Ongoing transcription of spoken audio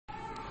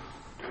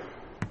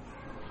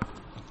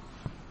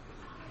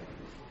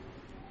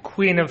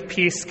Queen of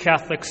Peace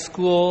Catholic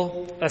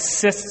School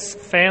assists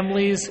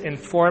families in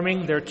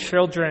forming their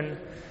children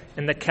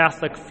in the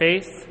Catholic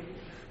faith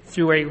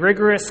through a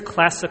rigorous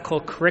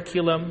classical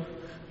curriculum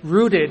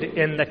rooted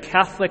in the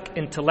Catholic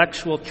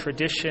intellectual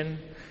tradition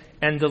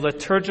and the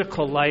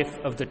liturgical life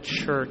of the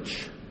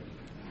Church.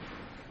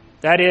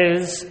 That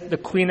is the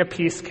Queen of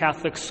Peace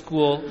Catholic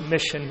School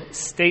mission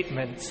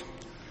statement.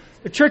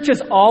 The Church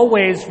has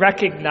always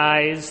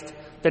recognized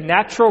the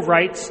natural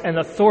rights and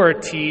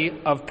authority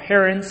of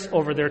parents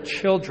over their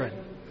children,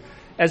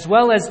 as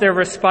well as their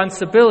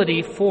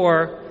responsibility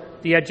for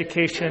the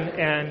education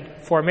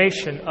and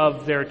formation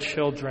of their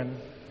children.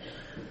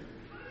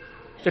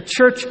 The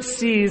Church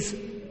sees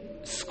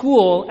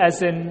school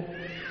as an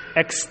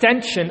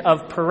extension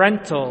of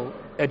parental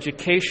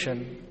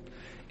education.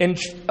 In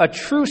a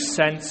true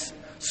sense,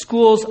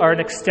 schools are an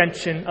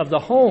extension of the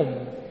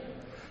home.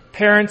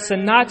 Parents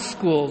and not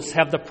schools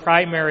have the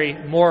primary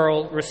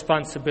moral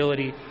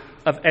responsibility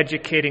of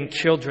educating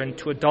children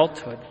to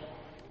adulthood.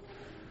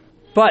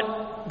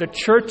 But the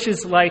Church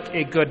is like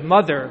a good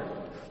mother.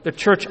 The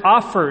Church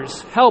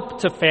offers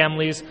help to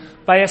families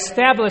by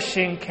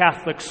establishing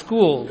Catholic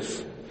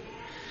schools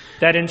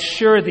that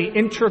ensure the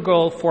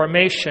integral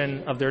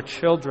formation of their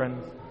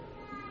children.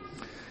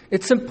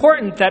 It's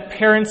important that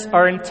parents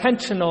are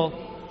intentional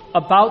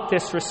about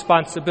this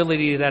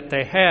responsibility that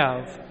they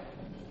have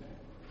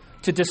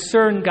to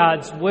discern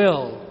God's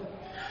will.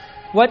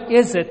 What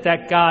is it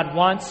that God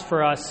wants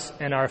for us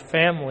and our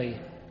family?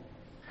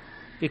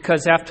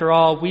 Because after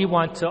all, we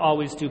want to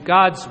always do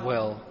God's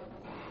will.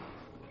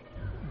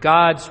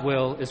 God's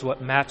will is what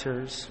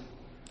matters.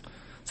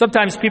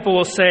 Sometimes people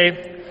will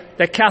say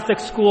that Catholic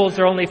schools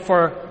are only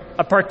for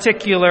a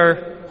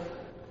particular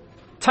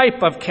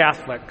type of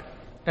Catholic,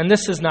 and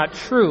this is not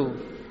true.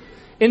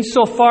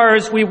 Insofar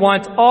as we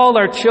want all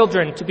our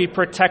children to be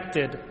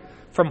protected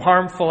from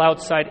harmful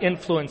outside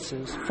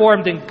influences,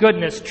 formed in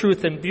goodness,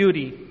 truth, and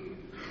beauty.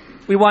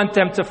 We want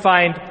them to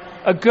find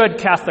a good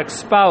Catholic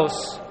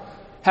spouse,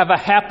 have a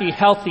happy,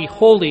 healthy,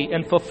 holy,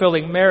 and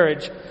fulfilling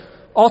marriage.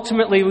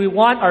 Ultimately, we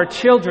want our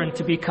children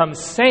to become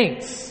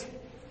saints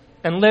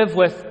and live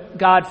with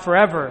God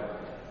forever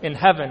in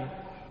heaven.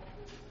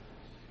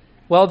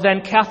 Well,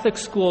 then, Catholic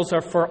schools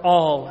are for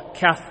all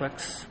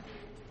Catholics.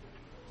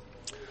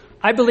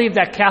 I believe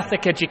that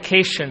Catholic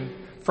education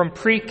from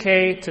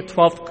pre-K to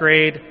 12th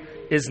grade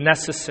is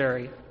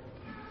necessary.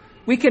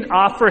 We can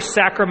offer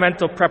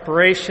sacramental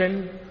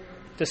preparation,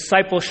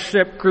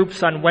 discipleship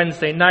groups on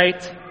Wednesday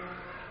night,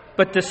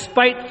 but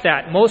despite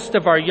that, most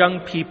of our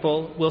young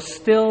people will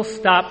still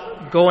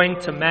stop going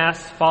to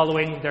Mass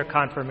following their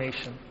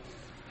confirmation.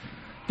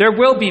 There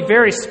will be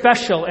very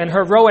special and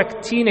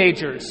heroic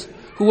teenagers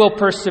who will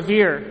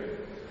persevere,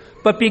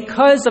 but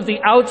because of the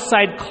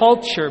outside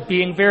culture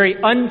being very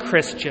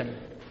unchristian,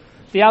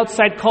 the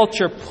outside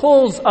culture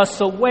pulls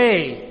us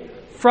away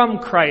from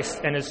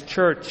Christ and His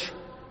Church.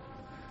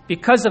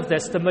 Because of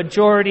this, the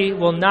majority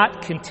will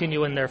not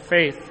continue in their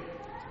faith.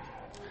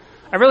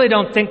 I really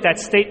don't think that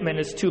statement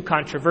is too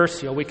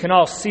controversial. We can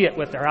all see it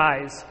with our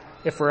eyes,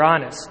 if we're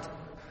honest.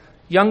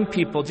 Young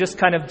people just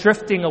kind of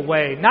drifting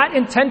away, not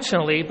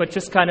intentionally, but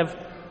just kind of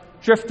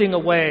drifting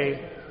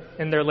away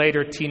in their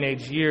later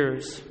teenage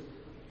years.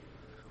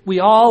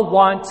 We all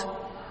want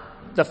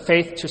the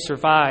faith to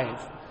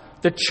survive,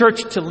 the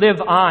Church to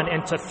live on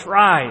and to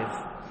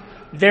thrive.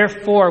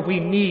 Therefore, we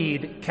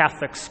need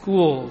Catholic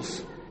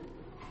schools.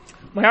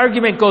 My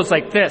argument goes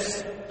like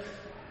this.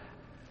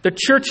 The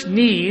Church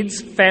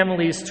needs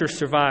families to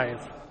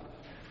survive,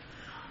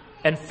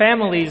 and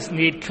families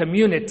need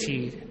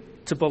community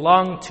to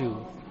belong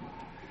to.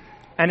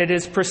 And it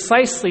is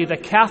precisely the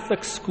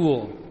Catholic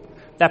school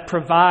that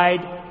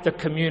provide the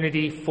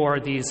community for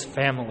these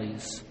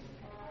families.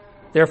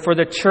 Therefore,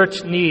 the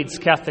Church needs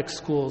Catholic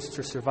schools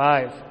to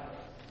survive.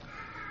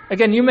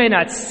 Again, you may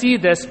not see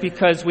this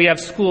because we have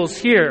schools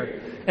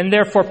here, and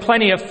therefore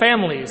plenty of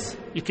families.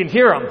 You can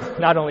hear them,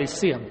 not only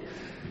see them.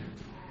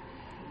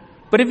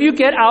 But if you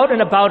get out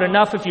and about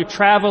enough, if you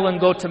travel and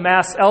go to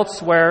Mass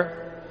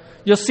elsewhere,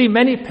 you'll see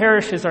many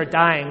parishes are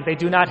dying. They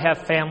do not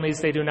have families.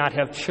 They do not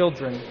have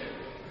children.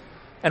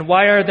 And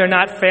why are there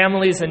not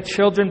families and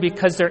children?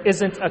 Because there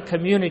isn't a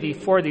community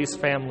for these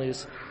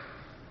families.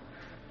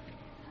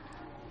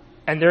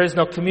 And there is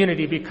no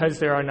community because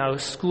there are no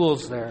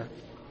schools there.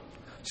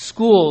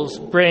 Schools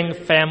bring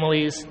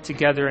families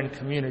together in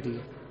community.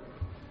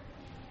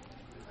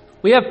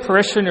 We have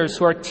parishioners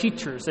who are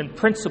teachers and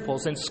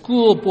principals and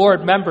school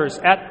board members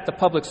at the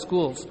public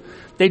schools.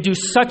 They do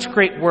such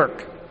great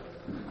work.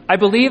 I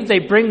believe they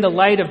bring the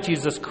light of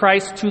Jesus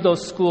Christ to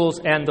those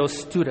schools and those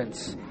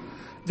students.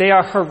 They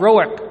are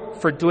heroic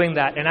for doing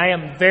that, and I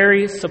am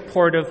very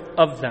supportive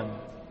of them.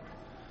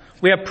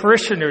 We have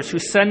parishioners who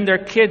send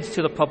their kids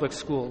to the public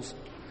schools.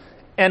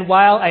 And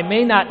while I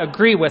may not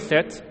agree with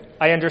it,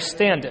 I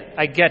understand it.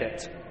 I get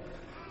it.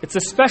 It's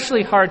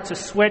especially hard to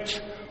switch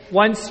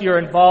once you're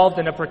involved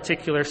in a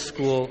particular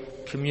school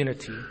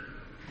community.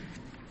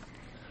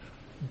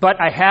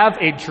 But I have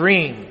a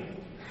dream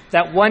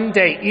that one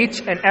day each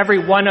and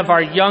every one of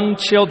our young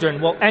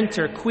children will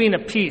enter Queen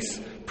of Peace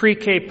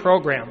pre-K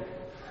program.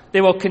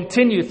 They will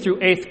continue through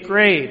 8th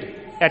grade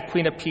at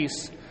Queen of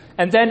Peace,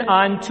 and then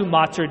on to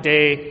Mater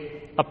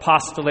Dei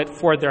apostolate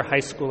for their high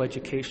school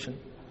education.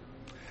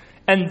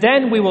 And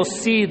then we will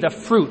see the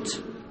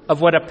fruit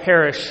of what a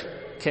parish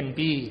can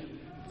be.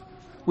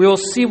 We will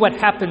see what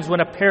happens when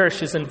a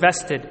parish is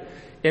invested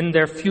in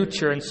their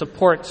future and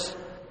supports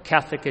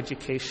Catholic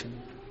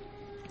education.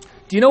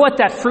 Do you know what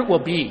that fruit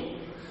will be?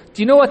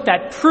 Do you know what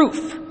that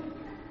proof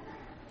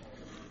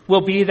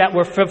will be that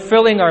we're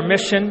fulfilling our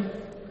mission?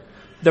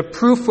 The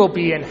proof will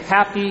be in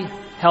happy,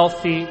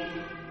 healthy,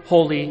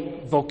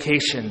 holy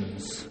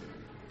vocations.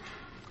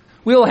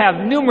 We will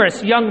have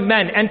numerous young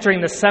men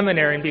entering the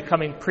seminary and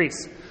becoming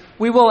priests.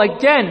 We will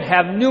again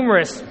have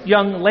numerous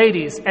young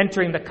ladies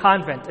entering the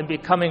convent and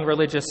becoming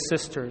religious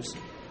sisters.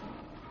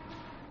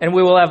 And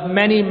we will have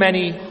many,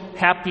 many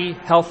happy,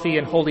 healthy,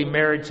 and holy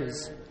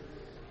marriages.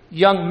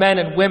 Young men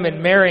and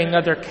women marrying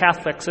other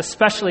Catholics,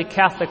 especially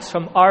Catholics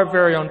from our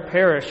very own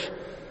parish.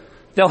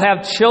 They'll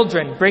have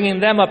children, bringing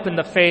them up in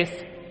the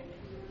faith.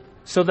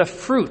 So the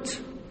fruit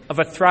of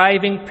a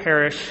thriving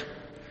parish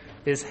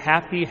is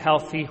happy,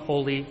 healthy,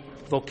 holy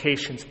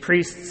vocations,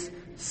 priests,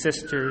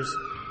 sisters,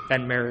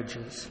 and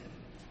marriages.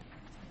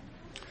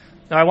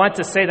 Now, I want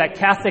to say that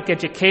Catholic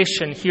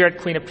education here at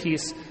Queen of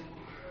Peace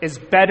is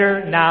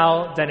better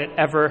now than it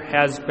ever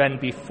has been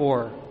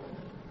before.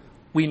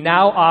 We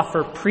now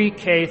offer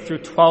pre-K through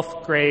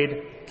 12th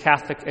grade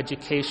Catholic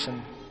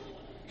education.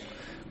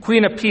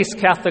 Queen of Peace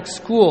Catholic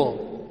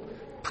School,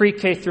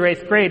 pre-K through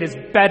 8th grade, is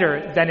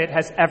better than it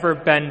has ever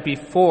been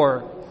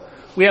before.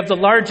 We have the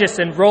largest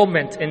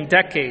enrollment in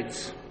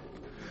decades.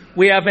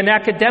 We have an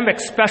academic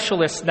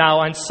specialist now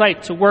on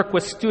site to work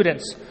with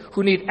students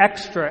who need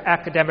extra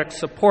academic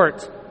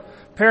support.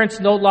 Parents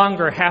no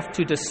longer have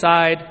to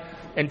decide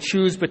and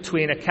choose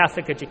between a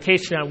Catholic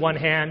education on one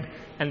hand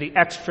and the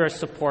extra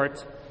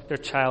support their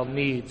child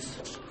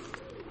needs.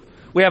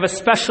 We have a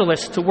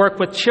specialist to work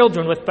with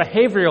children with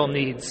behavioral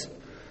needs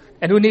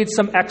and who need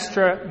some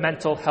extra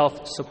mental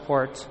health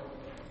support.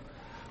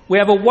 We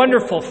have a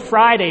wonderful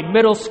Friday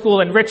middle school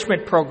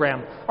enrichment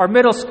program. Our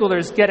middle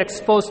schoolers get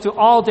exposed to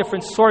all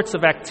different sorts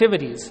of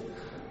activities: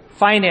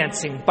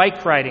 financing,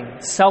 bike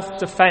riding,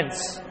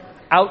 self-defense,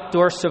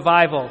 outdoor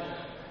survival,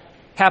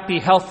 happy,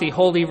 healthy,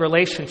 holy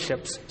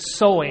relationships,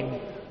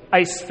 sewing,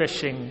 ice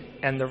fishing,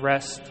 and the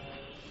rest.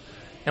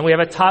 And we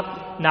have a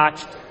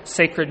top-notch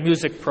sacred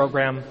music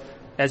program,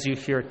 as you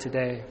hear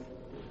today.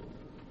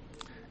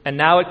 And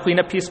now at Queen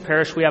of Peace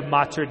Parish, we have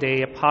Mater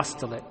Dei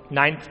Apostolate,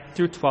 9th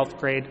through 12th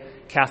grade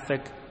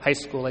Catholic high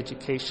school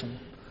education.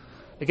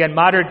 Again,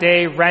 Mater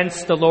Dei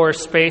rents the lower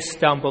space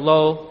down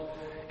below,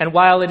 and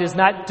while it is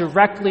not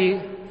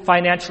directly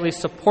financially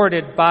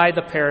supported by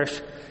the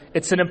parish,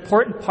 it's an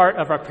important part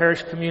of our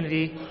parish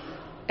community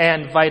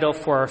and vital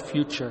for our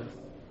future.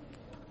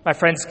 My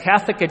friends,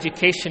 Catholic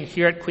education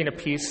here at Queen of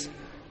Peace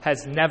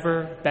has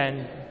never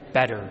been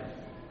better.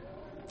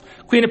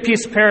 Queen of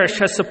Peace Parish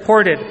has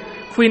supported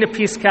Queen of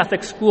Peace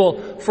Catholic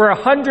School for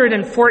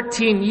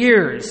 114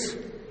 years.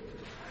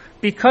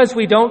 Because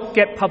we don't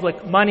get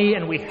public money,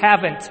 and we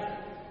haven't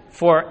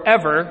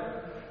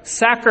forever,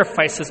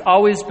 sacrifice has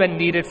always been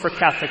needed for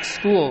Catholic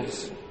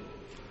schools.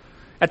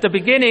 At the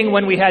beginning,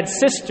 when we had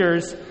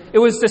sisters, it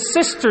was the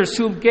sisters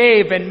who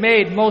gave and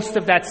made most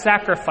of that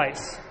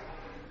sacrifice.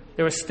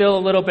 There was still a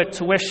little bit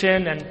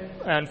tuition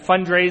and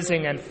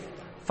fundraising and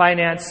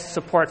finance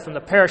support from the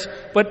parish,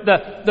 but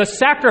the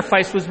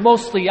sacrifice was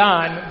mostly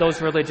on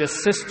those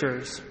religious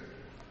sisters.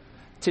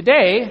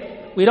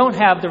 Today, we don't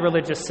have the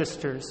religious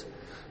sisters,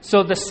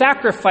 so the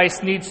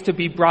sacrifice needs to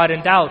be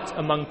broadened out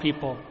among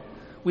people.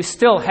 We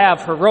still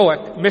have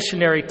heroic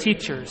missionary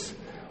teachers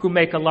who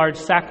make a large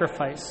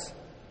sacrifice,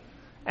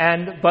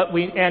 and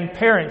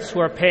parents who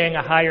are paying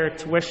a higher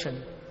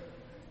tuition,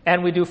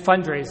 and we do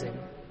fundraising.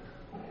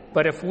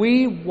 But if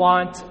we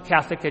want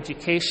Catholic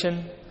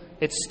education,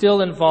 it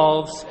still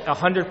involves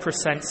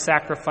 100%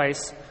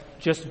 sacrifice,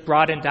 just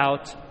broadened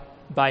out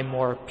by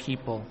more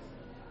people.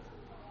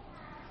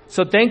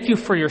 So thank you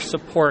for your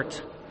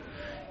support.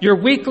 Your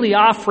weekly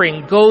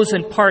offering goes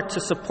in part to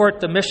support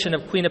the mission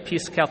of Queen of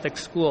Peace Catholic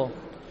School.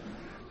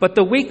 But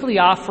the weekly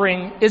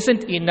offering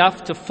isn't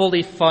enough to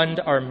fully fund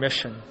our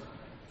mission.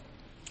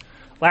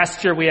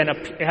 Last year we had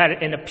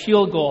an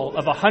appeal goal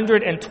of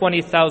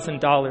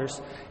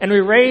 $120,000, and we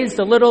raised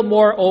a little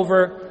more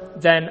over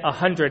than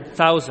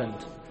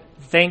 $100,000.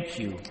 Thank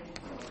you.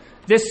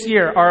 This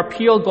year our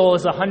appeal goal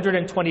is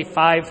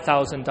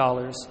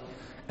 $125,000,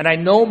 and I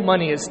know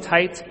money is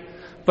tight,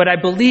 but I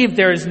believe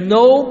there is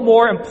no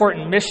more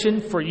important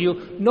mission for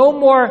you, no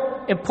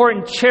more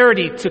important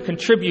charity to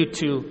contribute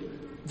to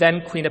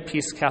than Queen of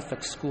Peace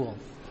Catholic School.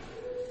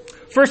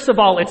 First of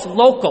all, it's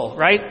local,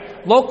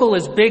 right? Local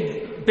is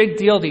big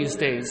deal these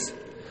days.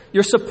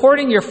 You're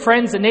supporting your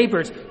friends and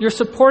neighbors. You're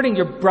supporting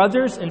your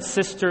brothers and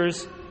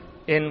sisters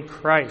in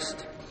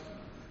Christ.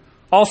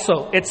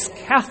 Also, it's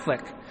Catholic.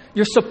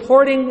 You're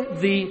supporting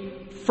the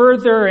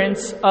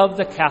furtherance of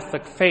the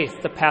Catholic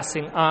faith, the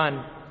passing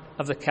on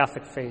of the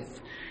Catholic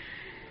faith.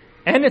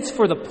 And it's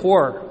for the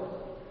poor.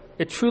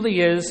 It truly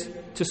is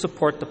to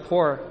support the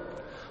poor.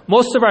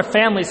 Most of our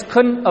families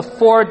couldn't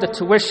afford the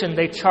tuition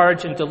they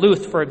charge in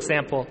Duluth, for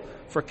example,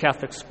 for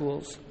Catholic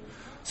schools.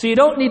 So you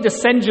don't need to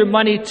send your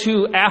money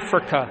to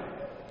Africa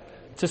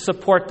to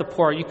support the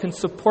poor. You can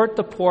support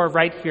the poor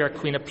right here at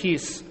Queen of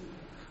Peace.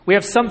 We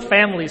have some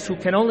families who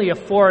can only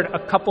afford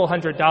a couple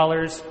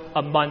 $100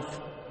 a month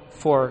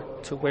for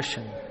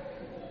tuition.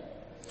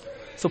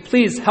 So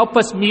please help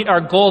us meet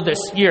our goal this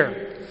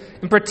year.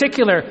 In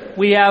particular,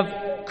 we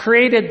have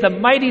created the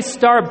Mighty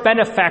Star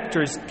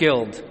Benefactors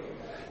Guild.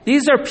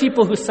 These are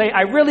people who say,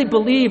 I really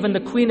believe in the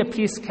Queen of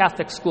Peace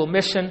Catholic School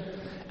mission,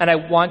 and I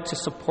want to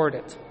support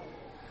it.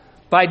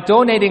 By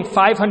donating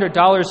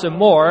 $500 or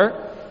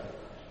more,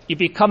 you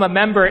become a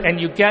member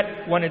and you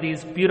get one of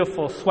these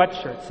beautiful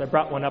sweatshirts. I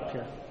brought one up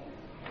here.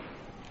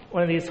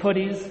 One of these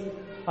hoodies.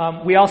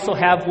 We also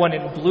have one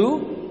in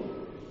blue.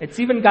 It's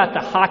even got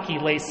the hockey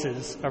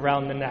laces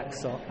around the neck,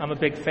 so I'm a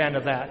big fan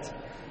of that.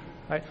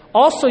 Right.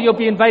 Also, you'll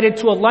be invited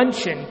to a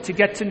luncheon to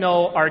get to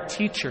know our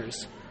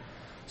teachers.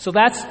 So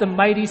that's the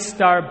Mighty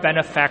Star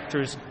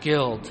Benefactors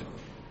Guild.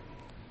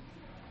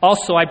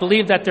 Also, I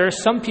believe that there are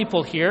some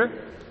people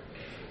here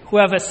who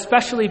have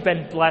especially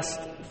been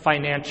blessed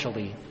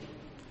financially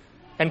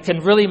and can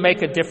really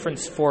make a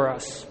difference for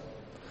us.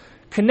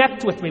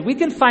 Connect with me. We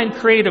can find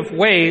creative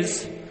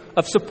ways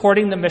of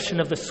supporting the mission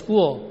of the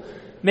school.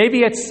 Maybe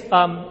it's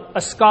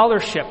a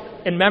scholarship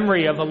in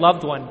memory of a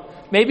loved one.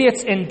 Maybe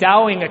it's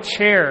endowing a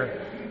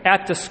chair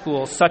at the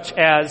school, such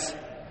as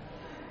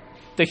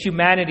the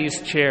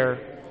humanities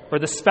chair, or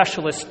the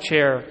specialist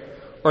chair,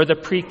 or the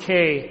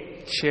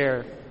pre-K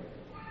chair.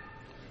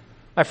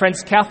 My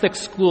friends, Catholic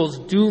schools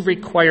do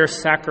require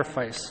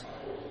sacrifice,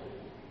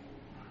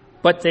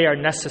 but they are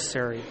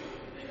necessary.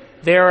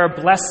 They are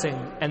a blessing,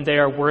 and they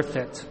are worth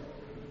it.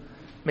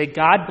 May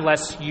God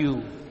bless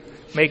you.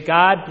 May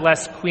God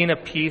bless Queen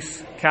of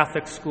Peace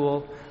Catholic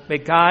School. May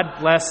God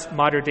bless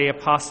Mater Dei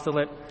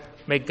Apostolate.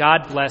 May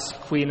God bless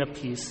Queen of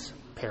Peace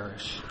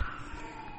Parish.